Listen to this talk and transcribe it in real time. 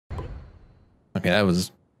Okay, that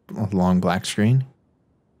was a long black screen.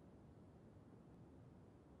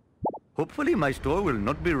 Hopefully my store will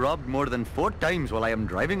not be robbed more than 4 times while I am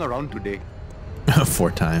driving around today. 4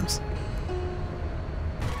 times.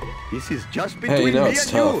 This is just between me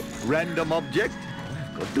and you, random object.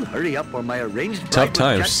 I've got to hurry up or my arranged bride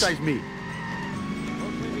will chastise me.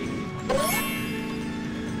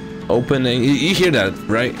 Opening. You hear that,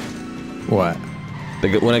 right? What?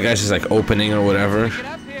 When a guy's just like opening or whatever. Get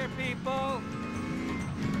up here, people.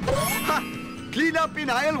 Ha! Clean up in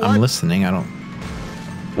aisle 1. I'm listening. I don't.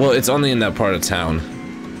 Well, it's only in that part of town.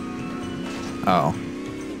 Oh.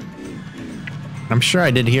 I'm sure I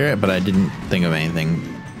did hear it, but I didn't think of anything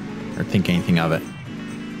or think anything of it.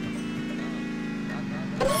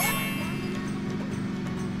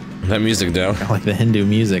 That music, though. Like the Hindu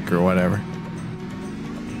music or whatever.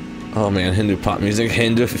 Oh man, Hindu pop music,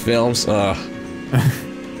 Hindu films. Wow.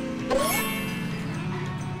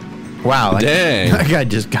 Dang. That guy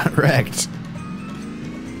just got wrecked.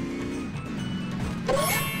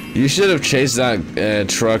 You should have chased that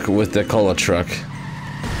truck with the cola truck.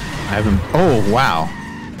 I haven't. Oh, wow.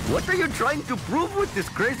 What are you trying to prove with this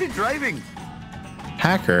crazy driving?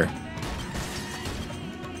 Hacker.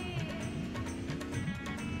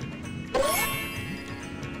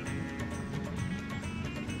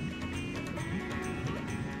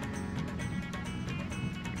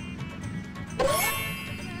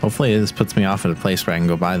 Hopefully this puts me off at a place where I can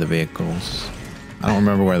go buy the vehicles. I don't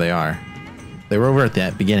remember where they are. They were over at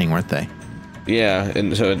the beginning, weren't they? Yeah,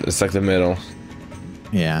 and so it's like the middle.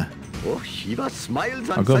 Yeah. Oh, Shiva smiles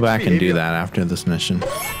on I'll go back behavior. and do that after this mission.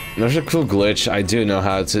 There's a cool glitch I do know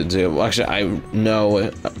how to do. Well, actually, I know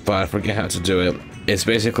it, but I forget how to do it. It's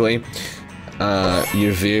basically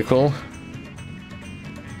your vehicle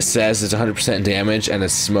says it's 100% damage and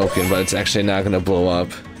it's smoking, but it's actually not going to blow up.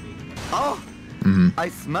 Oh, I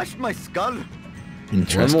smashed my skull.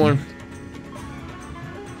 Interesting. One more.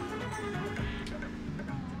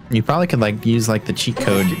 You probably could like use like the cheat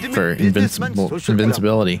code for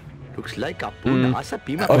invincibility. Looks like a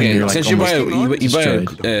Okay, you're, like, since you buy almost you buy destroyed.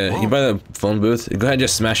 the phone booth, go ahead and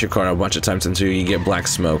just smash your car a bunch of times until you get black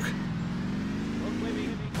smoke.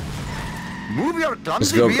 Move your Just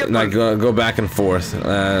clumsy go vehicle. like go back and forth,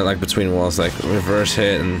 like between walls, like reverse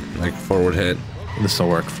hit and like forward hit. This will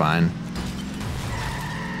work fine.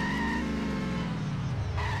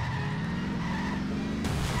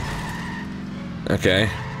 Okay.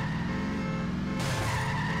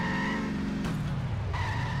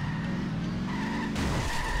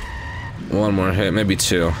 One more hit, maybe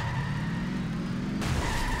 2.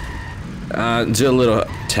 Do a little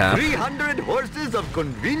tap. 300 horses of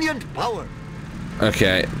convenient power.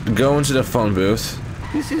 Okay, go into the phone booth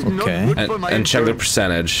This is Okay. not good for my and check the insurance.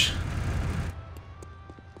 percentage.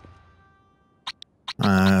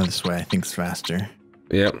 This way I think's faster.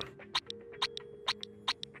 Yep.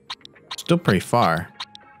 Still pretty far.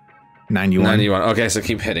 91. 91. Okay, so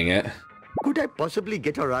keep hitting it. Could I possibly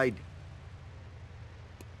get a ride?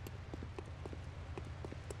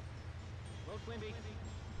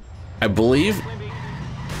 I believe.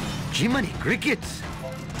 Jiminy crickets!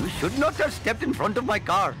 You should not have stepped in front of my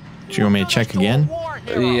car. Do you want me to check again?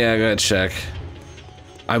 Yeah, go ahead, check.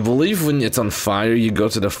 I believe when it's on fire, you go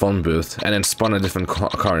to the phone booth and then spawn a different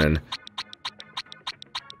car in.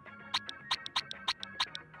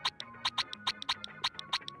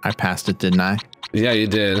 I passed it, didn't I? Yeah, you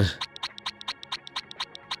did.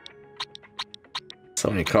 So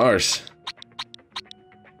many cars.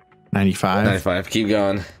 95. 95. Keep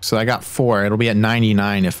going. So I got 4. It'll be at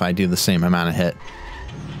 99 if I do the same amount of hit.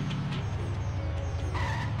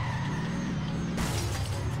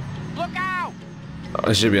 Look out! Oh,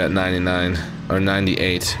 it should be at 99 or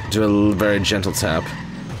 98. Do a very gentle tap.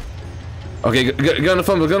 Okay, go on the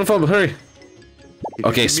phone booth. Go on the phone booth. Hurry. If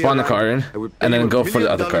Okay, you give me spawn a the car ride, in, I will pay and then you go $1 for the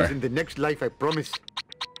other million car. in the next life, I promise.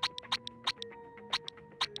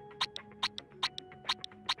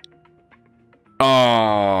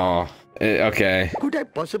 Oh, okay. Could I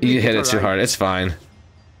possibly You hit get it a too ride? hard. It's fine.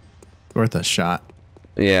 Worth a shot.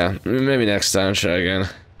 Yeah, maybe next time. Try again.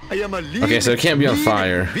 I am a Okay, so it can't be on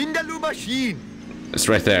fire. Vindaloo machine. It's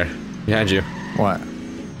right there, behind you. What?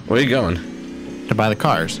 Where are you going? To buy the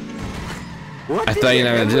cars. What I in thought you the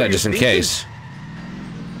were gonna hell do were that you just in thinking? case.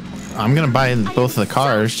 I'm gonna buy both of the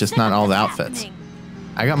cars, just not all the outfits.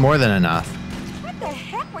 I got more than enough. What the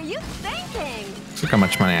heck were you thinking? Look how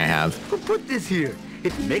much money I have. Who put this here?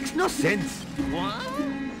 It makes no sense.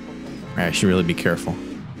 I should really be careful.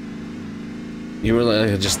 You were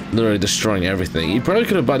like, just literally destroying everything. You probably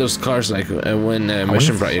could have bought those cars like when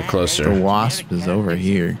mission brought you The closer. wasp is over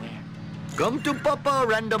here. Come to Papa,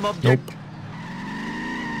 random object. Nope.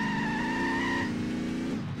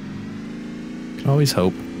 Always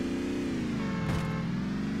hope.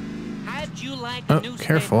 How'd you like Oh,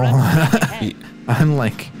 careful. I'm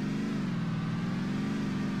like...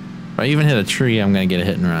 If I even hit a tree, I'm going to get a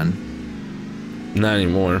hit and run. Not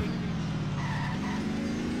anymore.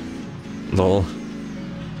 Lol.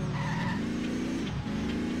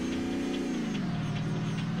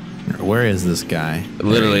 Where is this guy?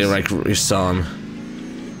 Literally, like, you saw him.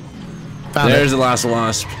 There's the last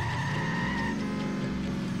wasp.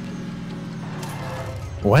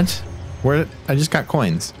 What? Where? I just got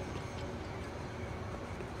coins.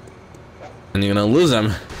 And you're gonna lose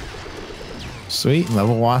them. Sweet,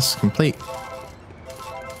 level wasp complete.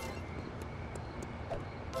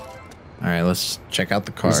 All right, let's check out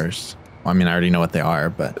the cars. Well, I mean, I already know what they are,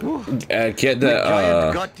 but Get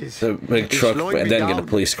the big truck and then get a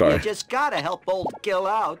police car. You just gotta help old Gil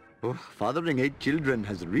out. Oh, fathering 8 children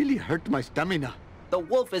has really hurt my stamina. The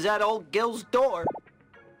wolf is at old Gil's door.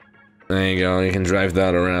 There you go. You can drive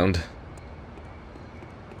that around.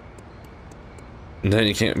 And then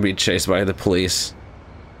you can't be chased by the police.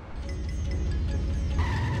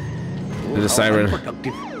 The siren.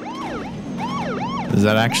 Is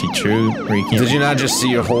that actually true? Where you can't... Did you not just see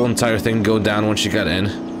your whole entire thing go down once you got in?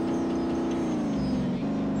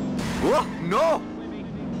 Oh, no!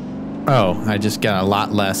 Oh, I just got a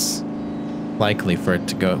lot less likely for it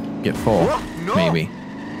to get full. No. Maybe.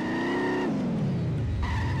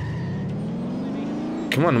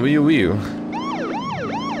 Come on, Wii U.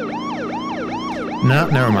 No,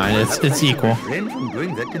 never mind. It's equal. Refrain from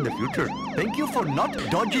doing that in the future. Thank you for not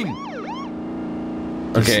dodging.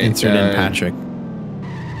 Okay, insert in Patrick.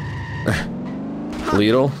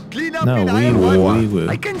 Lidl? Clean up No, in wee aisle woo, one. wee woo.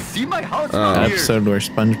 I can see my house That from here. episode where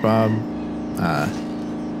SpongeBob,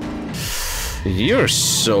 You're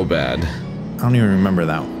so bad. I don't even remember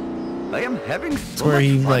that one. I am having so It's where much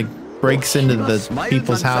he fun. like breaks into Shiva the smiles people's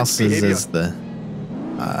on such houses behavior. as the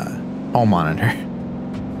hall monitor.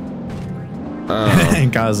 Oh.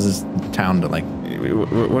 And causes town to like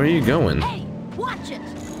Where are you going? Hey, watch it.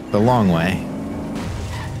 the long way.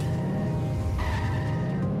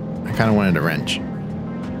 I kind of wanted a wrench.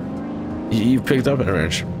 You picked up a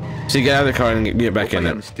wrench. So you get out of the car and get back in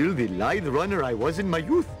I am it. still the lithe runner I was in my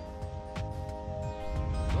youth.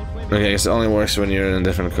 Okay, so it only works when you're in a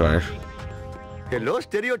different car. Hello,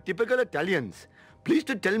 stereotypical Italians. Please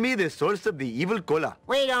to tell me the source of the evil cola.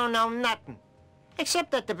 We don't know nothing.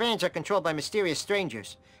 Except that the vans are controlled by mysterious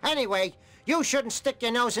strangers. Anyway, you shouldn't stick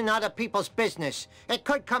your nose in other people's business. It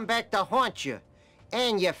could come back to haunt you.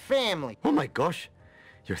 And your family. Oh my gosh.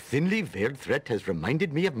 Your thinly veiled threat has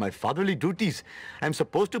reminded me of my fatherly duties. I'm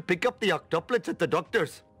supposed to pick up the octuplets at the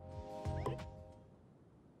doctor's.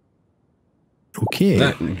 Okay.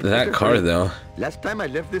 That car, though. Last time I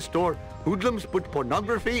left this store, hoodlums put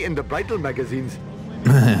pornography in the bridal magazines.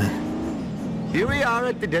 Here we are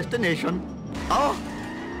at the destination. Oh,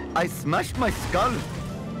 I smashed my skull.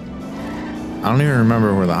 I don't even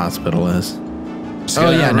remember where the hospital is.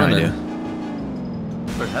 Oh yeah, no, I do.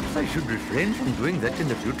 Perhaps I should refrain from doing that in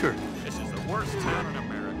the future. This is the worst town in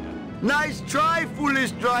America. Nice try,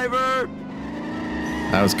 foolish driver.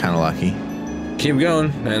 That was kind of lucky. Keep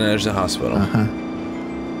going, and there's the hospital.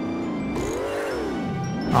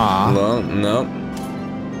 Aw. Well, no.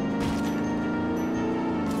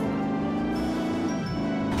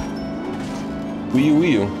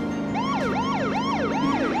 Wii U.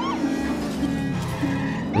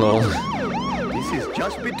 Lol. This is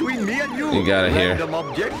just between me and you. You got it here. Random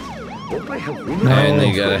object. Hope I have room. And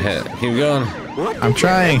you got a hit. Keep going. What I'm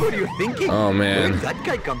trying. What are you thinking? Oh, man. Where did that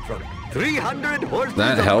guy come from? 300 horses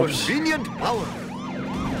That of helps. convenient power.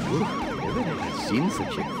 Ooh, never have I seen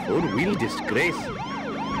such a four-wheel disgrace.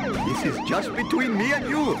 This is just between me and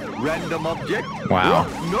you, random object. Wow.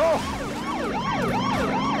 No.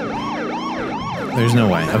 There's no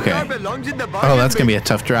way. The Okay. car belongs in the Oh, bargain that's gonna be bin. a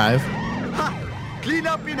tough drive. Ha! Clean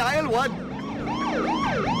up in aisle 1.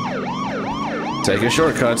 Take your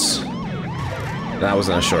shortcuts. That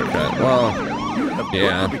wasn't a shortcut. Well,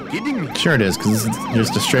 yeah. You've got to be kidding me. Sure it is, because it's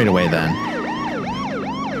just a straightaway then.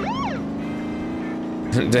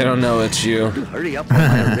 They don't know it's you. Hurry up or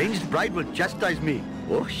my arranged bride will chastise me.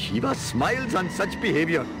 Oh, Shiva smiles on such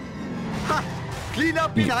behavior. Ha! Clean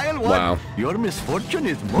up in aisle 1. Wow. Your misfortune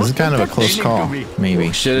is most This is kind of a close entertaining call, to me.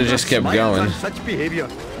 maybe. Should have just kept Smiles going. on such behavior.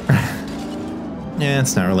 Yeah,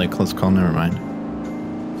 it's not really a close call. Never mind.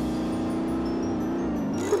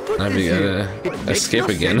 What Now is we here? gotta It makes escape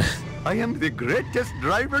no again. sense. I am the greatest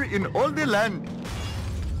driver in all the land.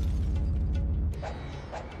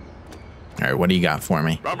 All right, what do you got for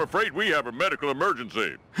me? I'm afraid we have a medical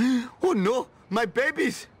emergency. Oh no, my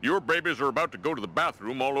babies. Your babies are about to go to the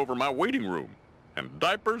bathroom all over my waiting room. And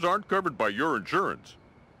diapers aren't covered by your insurance.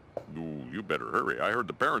 Ooh, you better hurry. I heard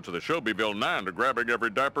the parents of the Shelbyville Nine are grabbing every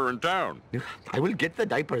diaper in town. I will get the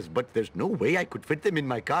diapers, but there's no way I could fit them in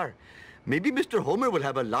my car. Maybe Mr. Homer will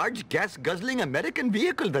have a large gas-guzzling American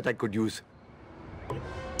vehicle that I could use.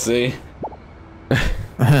 See?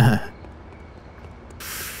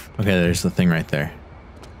 Okay, there's the thing right there.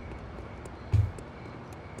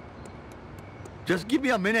 Just give me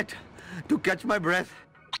a minute to catch my breath.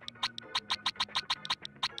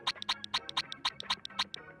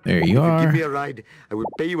 There you If you give are. me a ride, I will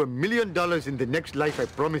pay you $1 million in the next life, I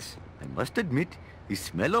promise. I must admit, the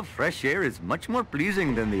smell of fresh air is much more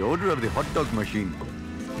pleasing than the odor of the hot dog machine.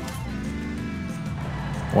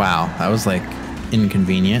 Wow, that was like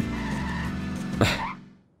inconvenient.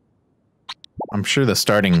 I'm sure the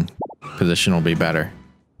starting position will be better.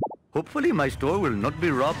 Hopefully my store will not be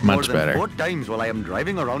robbed Much more than better. 4 times while I am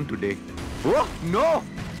driving around today. Oh, no!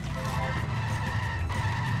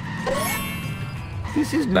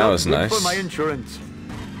 This is That not was good nice. for my insurance.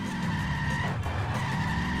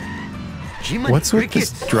 Jiminy What's with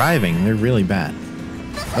this crickets. driving? They're really bad.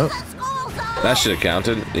 Oh, That should have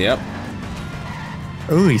counted. Yep.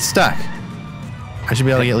 ooh, he's stuck. I should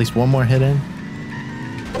be able to get at least one more hit in.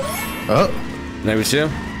 Oh, Maybe 2?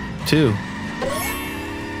 2.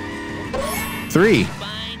 3.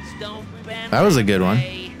 That was a good one.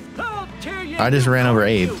 I just ran over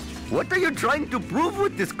Abe. What are you trying to prove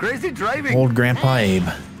with this crazy driving? Old Grandpa Abe.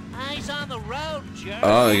 Eyes on the road, jerk.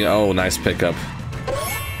 Oh, nice pickup.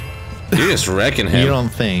 You're just wrecking him. You don't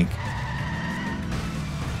think?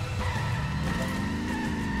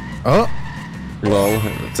 Oh, Whoa,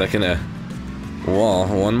 it's like in a wall.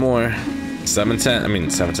 One more. 7-10. I mean,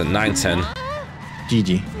 7-10. 9-10.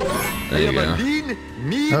 GG. There I you am a go. lean,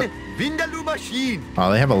 mean, Oh. Vindaloo machine.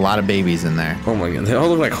 Oh, they have a lot of babies in there. Oh my god, they all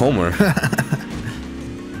look like Homer.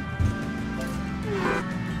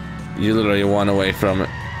 You literally won away from it.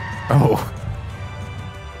 Oh.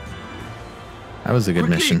 That was a good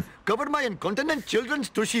Quickly, mission. cover my incontinent children's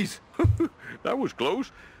tushies. That was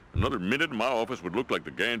close. Another minute and my office would look like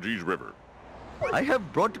the Ganges River. I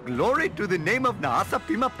have brought glory to the name of Nahasa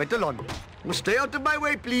Pima Petalon. Stay out of my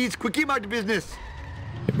way, please. Quickie Mart business.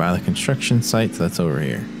 Get by the construction site, so that's over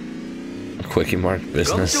here. Quickie Mart Come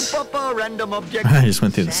business. to Papa, random object. I just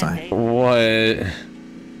went through the sign. What?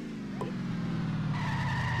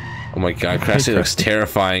 Oh my god, Krusty looks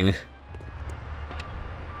terrifying.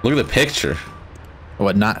 Look at the picture.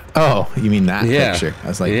 What, not? Oh, you mean that Yeah. picture? I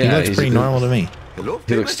was like, he Yeah, looks he's pretty a- normal to me. Hello,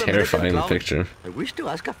 He looks famous American terrifying in the clown. picture. I wish to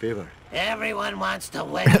ask a favor. Everyone wants to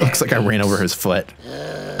win. It looks like I ran over his foot.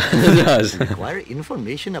 It does. Require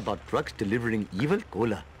information about trucks delivering evil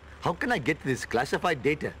cola. How can I get this classified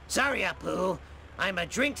data? Sorry, Apu. I'm a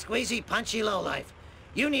drink squeezy punchy lowlife.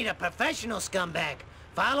 You need a professional scumbag.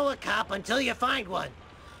 Follow a cop until you find one.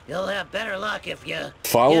 You'll have better luck if you...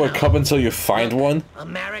 Follow you a know, cup until you find look one?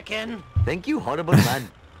 American. Thank you, horrible man.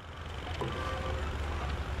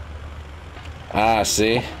 Ah,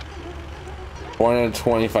 see?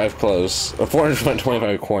 425 clothes.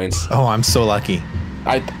 425 coins. Oh, I'm so lucky.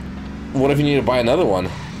 What if you need to buy another one?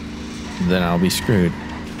 Then I'll be screwed.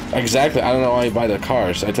 Exactly. I don't know why you buy the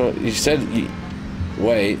cars. You said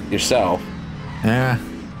wait yourself. Yeah,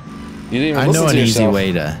 You didn't even I listen know to an easy yourself.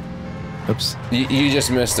 way to... Oops. You just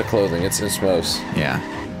missed the clothing. It's most. Yeah.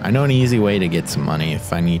 I know an easy way to get some money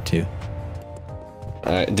if I need to.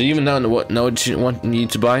 Alright. Do you even know what you need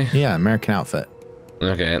to buy? Yeah, American outfit.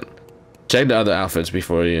 Okay. Check the other outfits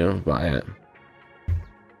before you buy it.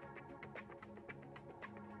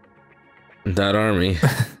 That army.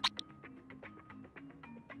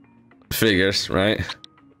 Figures, right?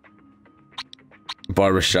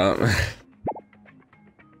 Barbershop.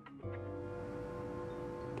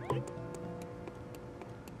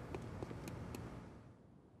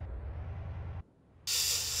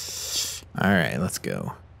 All right, let's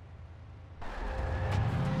go.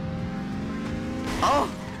 Oh,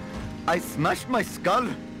 I smashed my skull.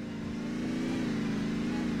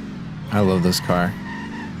 I love this car.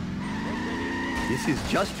 This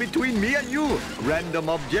is just between me and you, random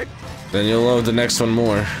object. Then you'll love the next one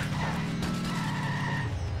more.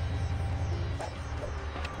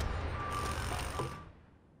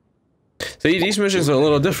 See, these missions are a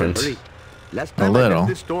little different. Hurry. Last A time I little. left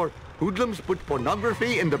this store, hoodlums put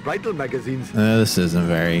pornography in the bridal magazines. This isn't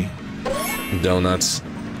very... Donuts.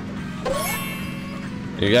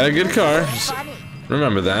 You got a good car. Just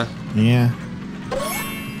remember that. Yeah.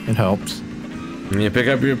 It helps. And you pick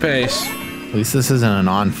up your pace. At least this isn't an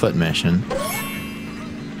on-foot mission.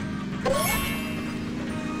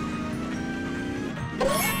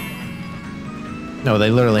 No,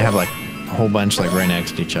 they literally have like a whole bunch like right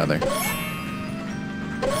next to each other.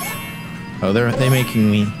 Oh, they're making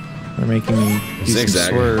me do some Zigzag.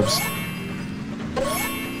 swerves.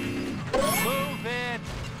 Move it.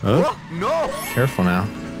 Oh, No! careful now.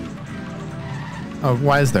 Oh,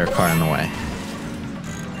 why is there a car in the way?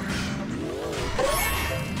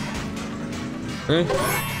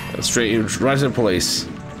 Straight right to the police.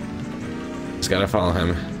 Just gotta follow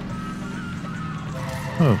him.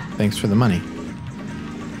 Oh, thanks for the money.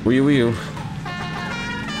 Wee wee.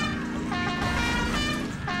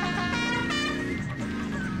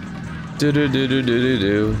 Do do do do do do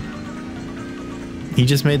do. He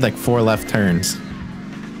just made like 4 left turns.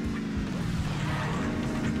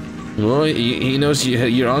 Well, he knows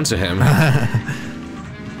you're onto him.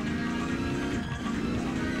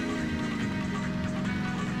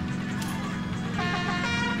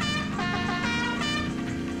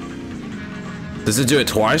 Does it do it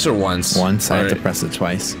twice or once? Once, I have to Alright. press it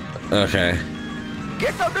twice. Okay.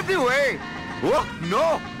 Get out of the way! Oh,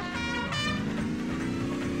 no!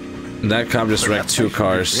 That cop just wrecked 2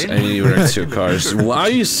 cars, and you wrecked 2 cars. Why are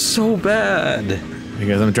you so bad?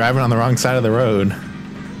 Because I'm driving on the wrong side of the road.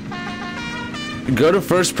 Go to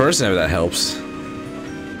first person if that helps.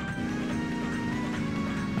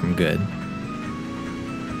 I'm good.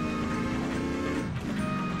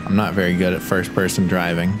 I'm not very good at first person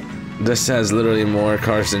driving. This has literally more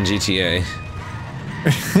cars than GTA.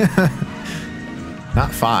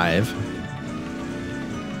 Not 5.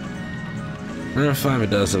 5 it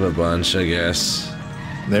does have a bunch, I guess.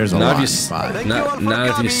 There's a Not lot if in you 5. Thank you all for Not if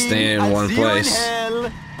you coming. stay in I'll one see you in place.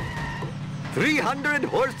 hell. 300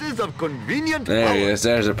 horses of convenient There he power. is.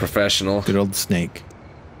 There's a professional. Good old snake.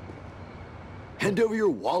 Hand over your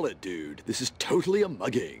wallet, dude. This is totally a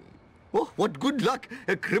mugging. Oh, what good luck!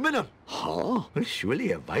 A criminal! Huh? Well,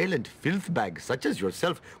 surely a violent filth bag such as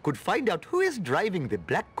yourself could find out who is driving the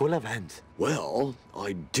black cola vans. Well,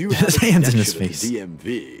 I do His have a hands in his connection face. at the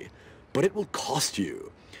DMV, but it will cost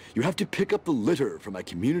you. You have to pick up the litter for my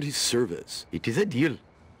community service. It is a deal.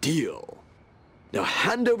 Deal. Now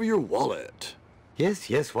hand over your wallet. Yes,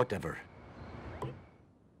 whatever.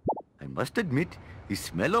 I must admit, the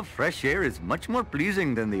smell of fresh air is much more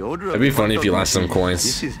pleasing than the odor of It'd be the funny if you motor lost some machine. coins.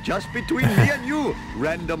 This is just between me and you,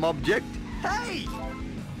 random object. Hey!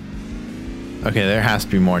 Okay, there has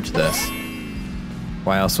to be more to this.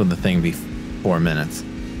 Why else would the thing be 4 minutes?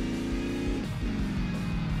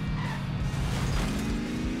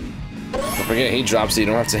 Don't forget, he drops it. You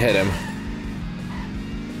don't have to hit him.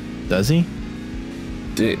 Does he?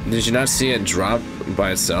 Did you not see it drop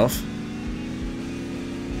by itself?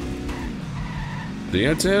 Do you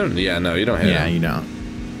have to? Yeah, no, you don't hit Yeah, him. you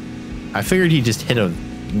don't. I figured he just hit a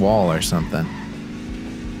wall or something.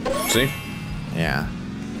 See? Yeah.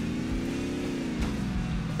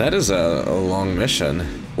 That is a long mission.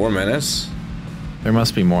 4 minutes? There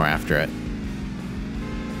must be more after it.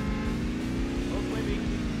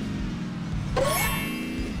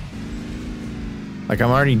 Like, I'm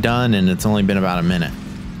already done and it's only been about a minute.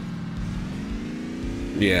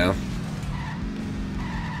 Yeah.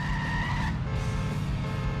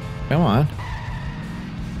 Come on.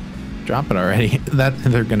 Drop it already.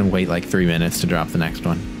 They're gonna wait like 3 minutes to drop the next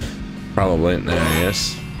one. Probably. There he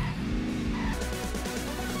is.